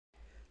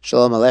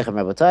Shalom Aleichem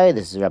Rabotai,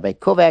 this is Rabbi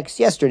Kovacs.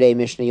 Yesterday,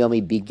 Mishnah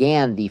Yomi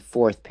began the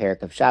fourth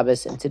parak of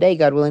Shabbos, and today,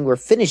 God willing, we're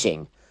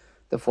finishing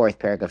the fourth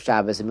parak of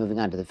Shabbos and moving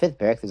on to the fifth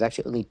parak. There's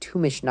actually only two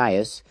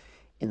Mishnayos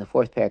in the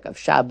fourth parak of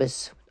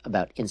Shabbos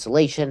about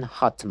insulation,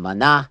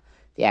 hatmana,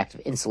 the act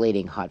of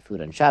insulating hot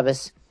food on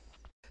Shabbos.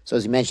 So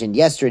as we mentioned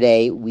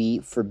yesterday, we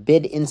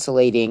forbid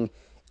insulating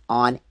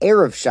on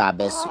Erev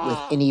Shabbos with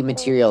any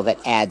material that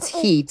adds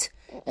heat,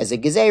 as a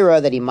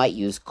gezerah that he might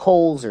use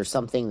coals or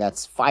something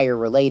that's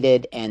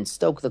fire-related and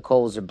stoke the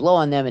coals or blow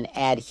on them and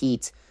add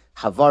heat,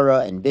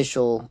 havara and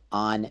bishul,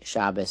 on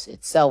Shabbos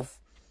itself.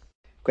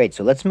 Great,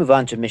 so let's move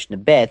on to Mishnah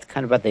Bet,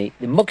 kind of about the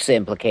muksa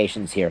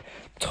implications here.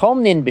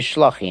 Tomnin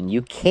bishlachin,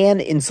 you can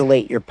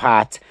insulate your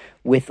pot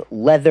with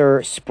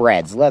leather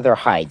spreads, leather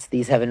hides.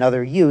 These have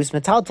another use.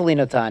 Metal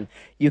talinotan,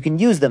 you can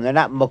use them. They're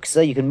not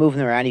muksa. You can move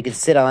them around. You can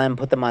sit on them,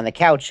 put them on the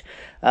couch.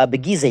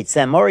 Begizet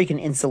sem, or you can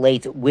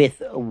insulate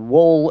with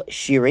wool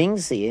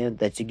shearings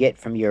that you get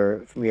from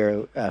your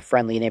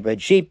friendly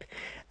neighborhood sheep.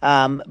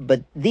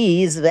 But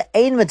these, the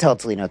ein metal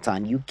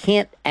talinotan, you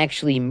can't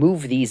actually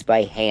move these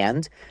by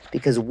hand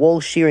because wool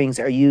shearings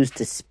are used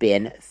to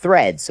spin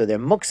thread. So they're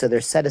muksa,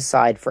 they're set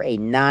aside for a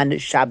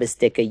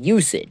non-Shabbostika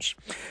usage.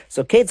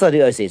 So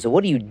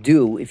what do you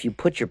do if you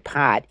put your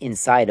pot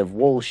inside of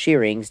wool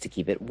shearings to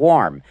keep it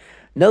warm?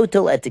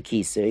 Notel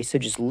etekisei, so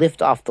just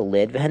lift off the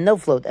lid, no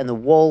float, and the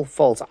wool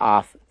falls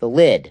off the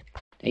lid.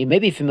 Now you may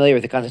be familiar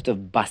with the concept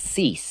of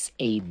basis,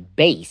 a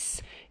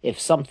base. If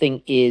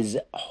something is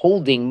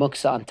holding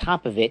muksa on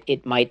top of it,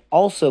 it might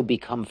also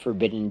become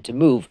forbidden to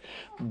move.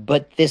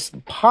 But this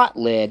pot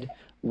lid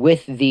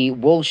with the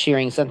wool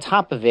shearings on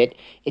top of it,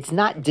 it's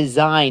not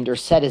designed or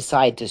set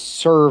aside to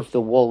serve the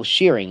wool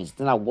shearings. It's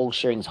not a wool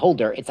shearings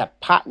holder. It's a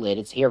pot lid.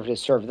 It's here to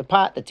serve the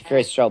pot, that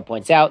Tiferes Yisrael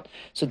points out,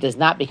 so it does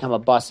not become a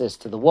basis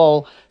to the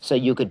wool. So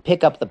you could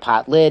pick up the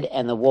pot lid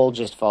and the wool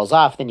just falls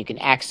off. Then you can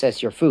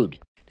access your food.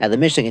 Now the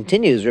Mishnah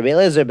continues, Rabbi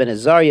Eliezer ben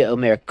Azariah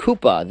Omer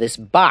Kupa, this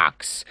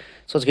box.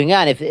 So what's going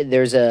on? If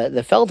there's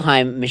the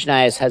Feldheim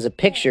Mishnayos has a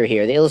picture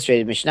here, the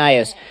illustrated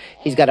Mishnayos,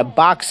 he's got a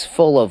box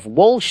full of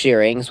wool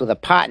shearings with a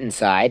pot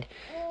inside.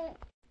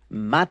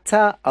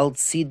 Mata al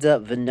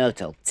tzida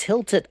v'notel,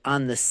 tilt it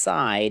on the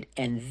side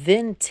and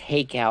then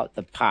take out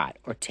the pot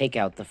or take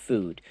out the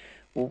food.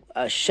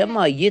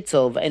 Shema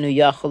yitol v'enu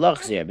yachol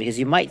achzir, because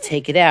you might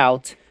take it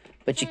out,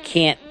 but you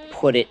can't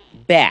put it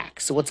back.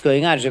 So what's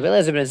going on? Rabbi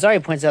Eliezer ben Azariah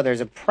points out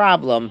there's a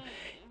problem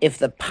if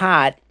the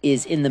pot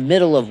is in the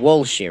middle of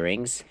wool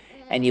shearings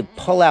and you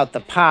pull out the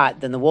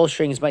pot, then the wool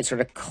shearings might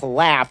sort of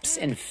collapse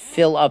and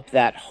fill up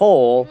that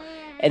hole,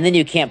 and then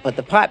you can't put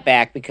the pot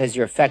back because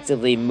you're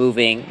effectively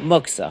moving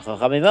muksa.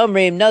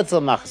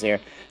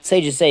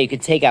 Sages say you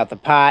could take out the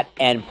pot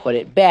and put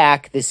it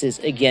back. This is,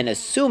 again,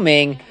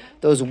 assuming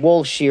those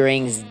wool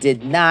shearings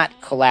did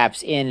not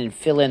collapse in and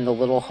fill in the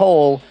little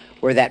hole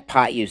where that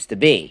pot used to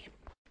be.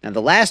 Now,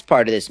 the last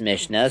part of this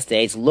Mishnah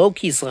states, Lo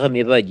kislechem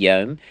yibad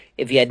yom,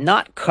 if you had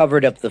not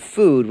covered up the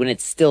food when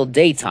it's still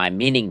daytime,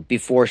 meaning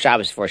before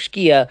Shabbos, before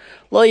Shkia,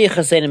 lo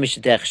yichasein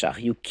mishatechshach.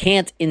 You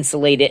can't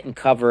insulate it and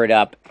cover it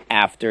up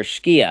after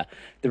Shkia.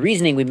 The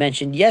reasoning we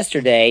mentioned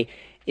yesterday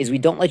is we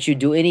don't let you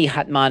do any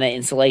hatmana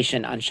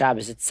insulation on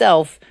Shabbos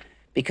itself,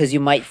 because you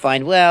might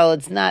find, well,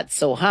 it's not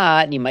so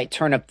hot, and you might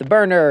turn up the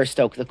burner or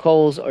stoke the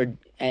coals or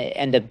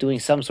end up doing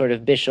some sort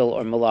of bishul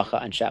or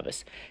malacha on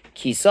Shabbos.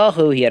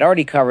 Kisahu, he had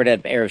already covered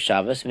it at Erev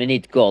Shabbos,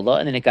 Vinit Gola,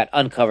 and then it got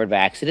uncovered by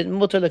accident.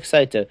 Mutar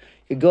l'ksaita, you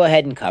could go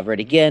ahead and cover it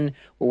again.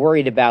 We're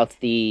worried about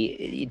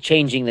the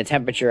changing the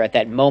temperature at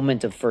that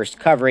moment of first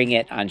covering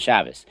it on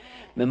Shabbos.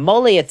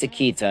 Memole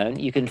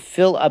etzikitan, you can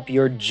fill up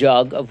your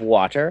jug of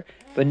water.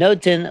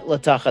 Benotin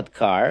latachat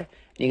kar,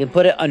 you can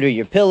put it under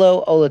your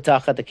pillow, o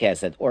latachat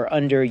keset, or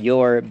under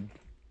your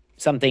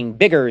something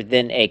bigger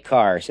than a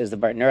car, says the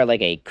Bartanura,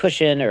 like a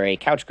cushion or a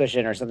couch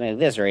cushion or something like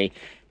this, or a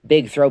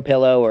big throw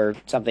pillow or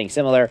something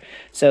similar.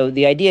 So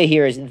the idea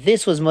here is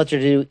this was mutter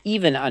to do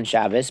even on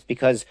Shabbos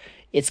because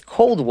it's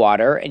cold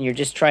water and you're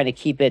just trying to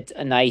keep it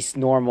a nice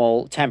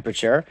normal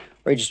temperature,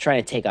 or you're just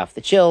trying to take off the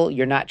chill.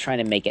 You're not trying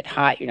to make it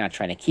hot. You're not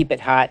trying to keep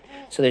it hot.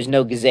 So there's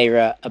no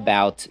gezerah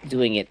about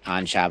doing it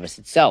on Shabbos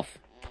itself.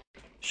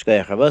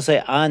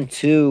 On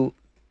to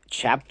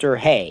chapter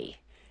Hay.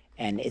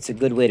 And it's a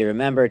good way to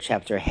remember,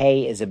 chapter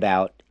Hay is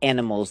about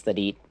animals that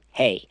eat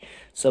hay.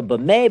 So,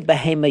 b'mei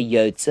behema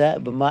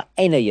yotza, b'ma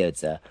ena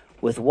yotza.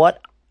 With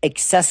what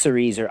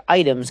accessories or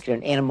items can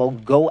an animal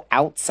go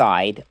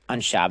outside on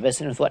Shabbos,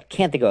 and with what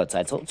can't they go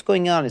outside? So what's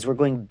going on is we're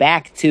going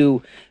back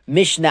to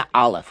Mishnah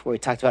Aleph, where we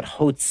talked about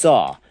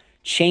hotzah,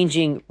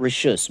 changing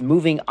rishus,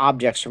 moving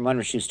objects from one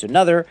rishus to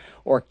another,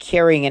 or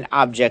carrying an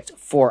object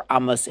for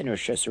amos in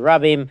rishus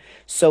rabim.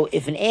 So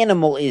if an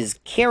animal is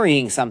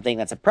carrying something,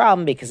 that's a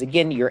problem, because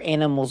again, your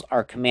animals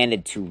are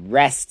commanded to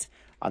rest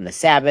on the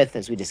Sabbath,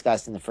 as we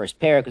discussed in the first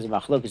parak, because of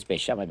Machlokus Beis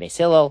Shammai Beis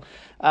Hillel.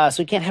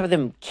 So we can't have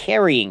them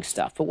carrying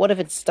stuff. But what if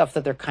it's stuff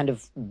that they're kind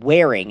of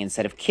wearing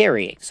instead of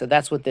carrying? So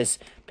that's what this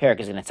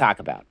parak is going to talk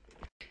about.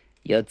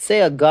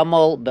 Yotzei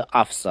Gamal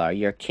be'afsar.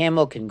 Your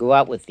camel can go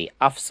out with the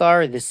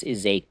afsar. This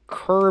is a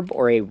curb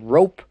or a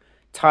rope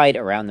tied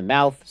around the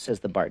mouth, says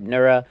the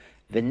Bartenura,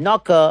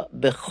 v'naka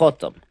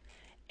bechotam.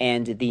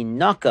 And the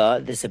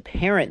naka, this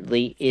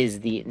apparently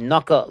is the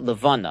naka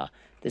levana.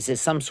 This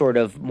is some sort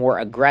of more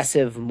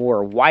aggressive,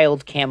 more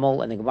wild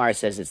camel, and the Gemara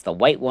says it's the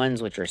white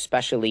ones, which are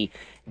especially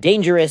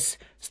dangerous.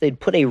 So they'd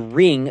put a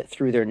ring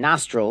through their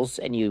nostrils,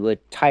 and you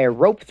would tie a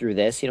rope through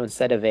this.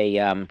 Instead of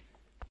a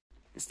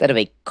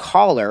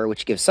collar,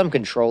 which gives some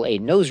control, a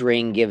nose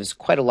ring gives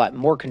quite a lot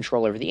more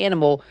control over the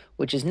animal,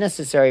 which is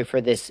necessary for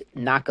this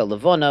naka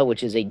levona,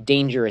 which is a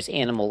dangerous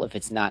animal if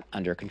it's not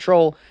under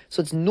control.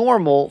 So it's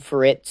normal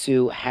for it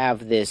to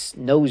have this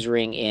nose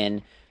ring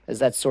in, as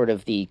that's sort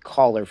of the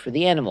collar for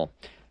the animal.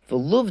 The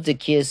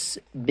lubdikis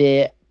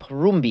be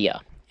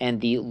Perumbia,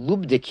 and the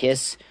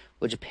lubdikis,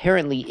 which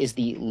apparently is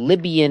the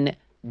Libyan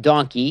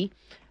donkey,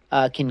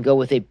 can go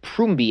with a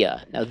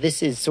prumbia. Now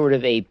this is sort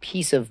of a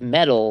piece of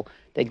metal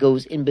that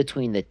goes in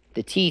between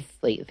the teeth.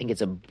 Like, I think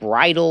it's a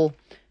bridle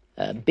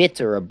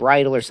bit or a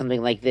bridle or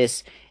something like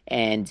this,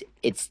 and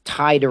it's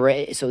tied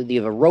around, so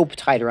you have a rope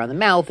tied around the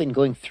mouth and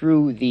going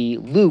through the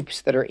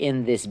loops that are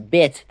in this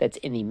bit that's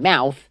in the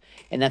mouth,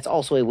 and that's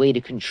also a way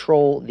to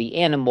control the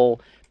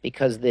animal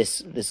because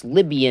this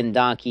Libyan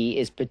donkey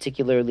is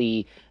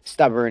particularly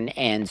stubborn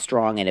and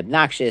strong and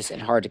obnoxious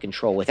and hard to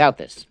control without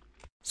this.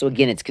 So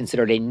again, it's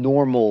considered a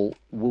normal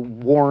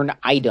worn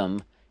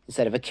item.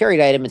 Instead of a carried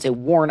item, it's a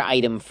worn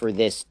item for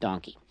this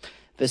donkey.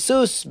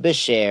 V'sus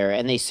b'sher,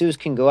 and the sus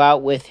can go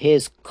out with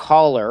his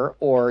collar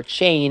or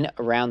chain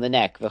around the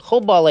neck.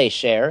 V'chol ba'alei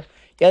sher,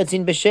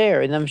 yatzin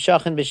b'sher, and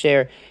namshachin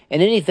b'sher,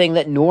 and anything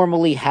that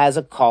normally has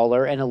a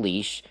collar and a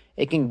leash,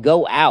 it can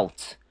go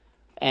out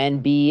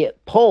and be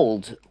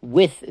pulled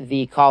with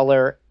the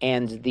collar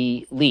and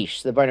the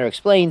leash. The Barner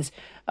explains,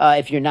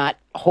 if you're not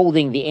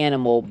holding the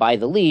animal by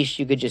the leash,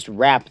 you could just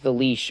wrap the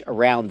leash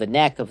around the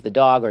neck of the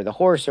dog or the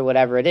horse or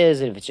whatever it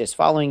is, and if it's just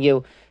following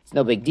you, it's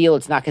no big deal.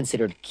 It's not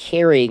considered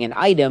carrying an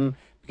item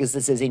because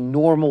this is a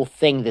normal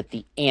thing that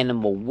the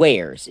animal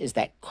wears, is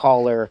that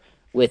collar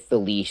with the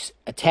leash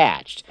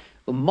attached.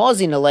 And you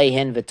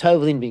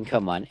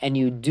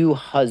do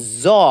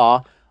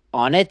hazah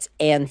on it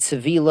and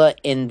tevila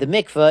in the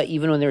mikveh,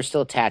 even when they're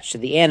still attached to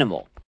the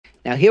animal.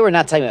 Now here we're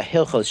not talking about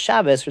hilchos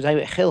Shabbos, we're talking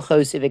about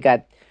hilchos if it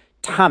got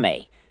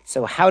tame.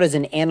 So how does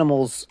an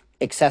animal's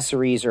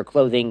accessories or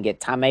clothing get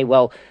tame?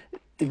 Well,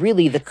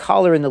 really the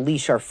collar and the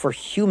leash are for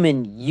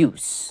human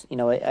use.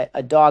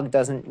 A dog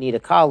doesn't need a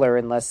collar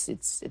unless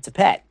it's a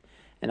pet.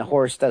 And a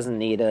horse doesn't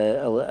need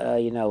a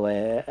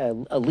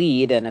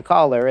lead and a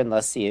collar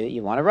unless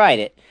you want to ride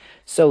it.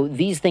 So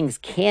these things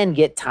can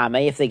get tame.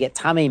 If they get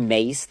tame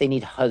mace, they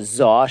need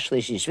hazah,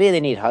 shlishi shvi, they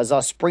need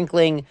hazah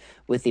sprinkling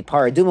with the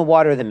paraduma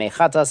water, the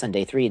mechatas on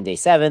day 3 and day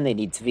 7. They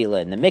need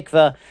tevila in the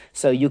mikveh.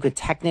 So you could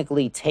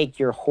technically take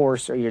your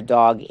horse or your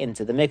dog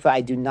into the mikveh.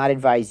 I do not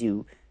advise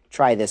you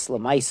try this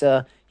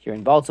lamaisa here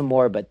in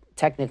Baltimore, but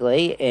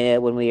technically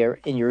when we are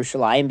in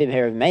Yerushalayim,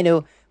 b'mher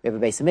v'meinu, we have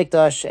a Beis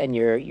Hamikdash, and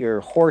your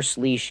horse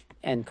leash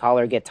and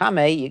collar get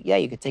tame,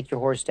 you could take your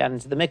horse down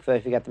into the mikveh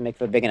if you got the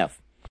mikveh big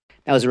enough.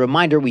 Now, as a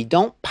reminder, we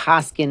don't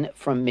paskin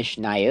from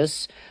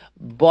Mishnayos,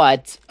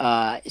 but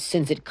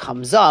since it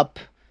comes up,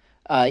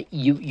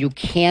 you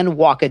can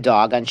walk a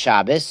dog on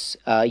Shabbos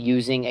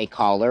using a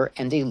collar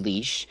and a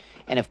leash.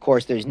 And of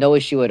course, there's no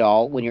issue at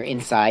all when you're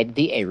inside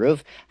the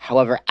Eruv.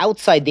 However,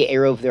 outside the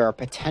Eruv, there are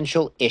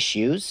potential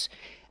issues.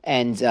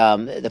 And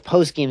the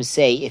poskim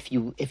say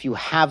if you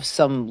have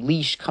some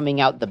leash coming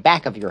out the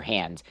back of your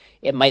hand,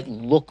 it might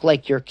look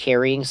like you're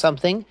carrying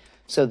something.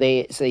 So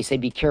they say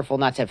be careful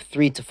not to have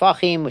 3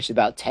 tefachim, which is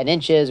about 10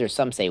 inches, or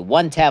some say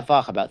 1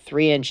 tefach, about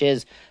 3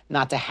 inches,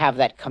 not to have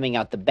that coming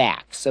out the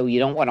back. So you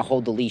don't want to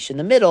hold the leash in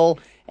the middle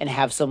and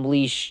have some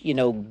leash,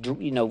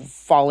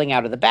 falling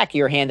out of the back of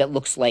your hand that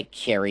looks like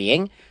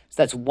carrying.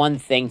 So that's one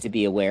thing to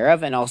be aware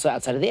of. And also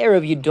outside of the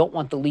Eruv, you don't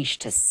want the leash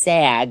to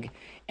sag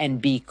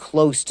and be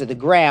close to the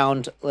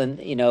ground,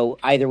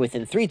 either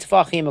within 3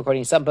 tefachim,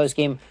 according to some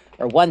poskim,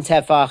 or 1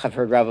 tefach. I've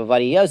heard Rav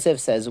Ovadia Yosef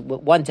says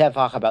 1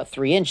 tefach, about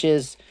 3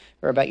 inches,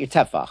 or about your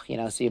tefach,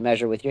 so you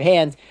measure with your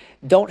hand.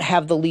 Don't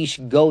have the leash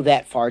go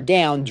that far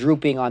down,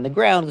 drooping on the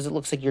ground, because it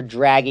looks like you're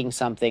dragging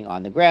something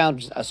on the ground,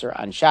 which is usur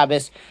on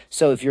Shabbos.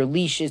 So if your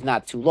leash is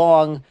not too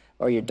long,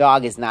 or your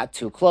dog is not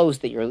too close,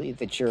 that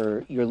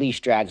your leash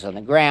drags on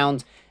the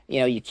ground,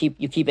 you keep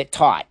it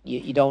taut.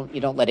 You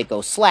don't let it go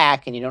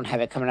slack, and you don't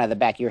have it coming out of the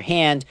back of your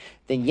hand.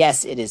 Then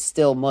yes, it is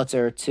still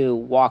mutter to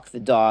walk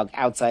the dog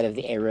outside of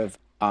the Eruv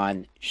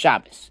on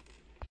Shabbos.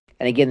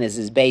 And again, this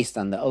is based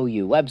on the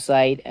OU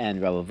website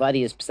and Rav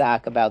Ovadia's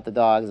psak about the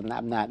dogs.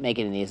 I'm not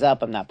making these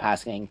up. I'm not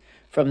passing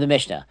from the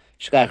Mishnah.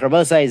 Shkach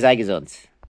Rabosai, sei gesund.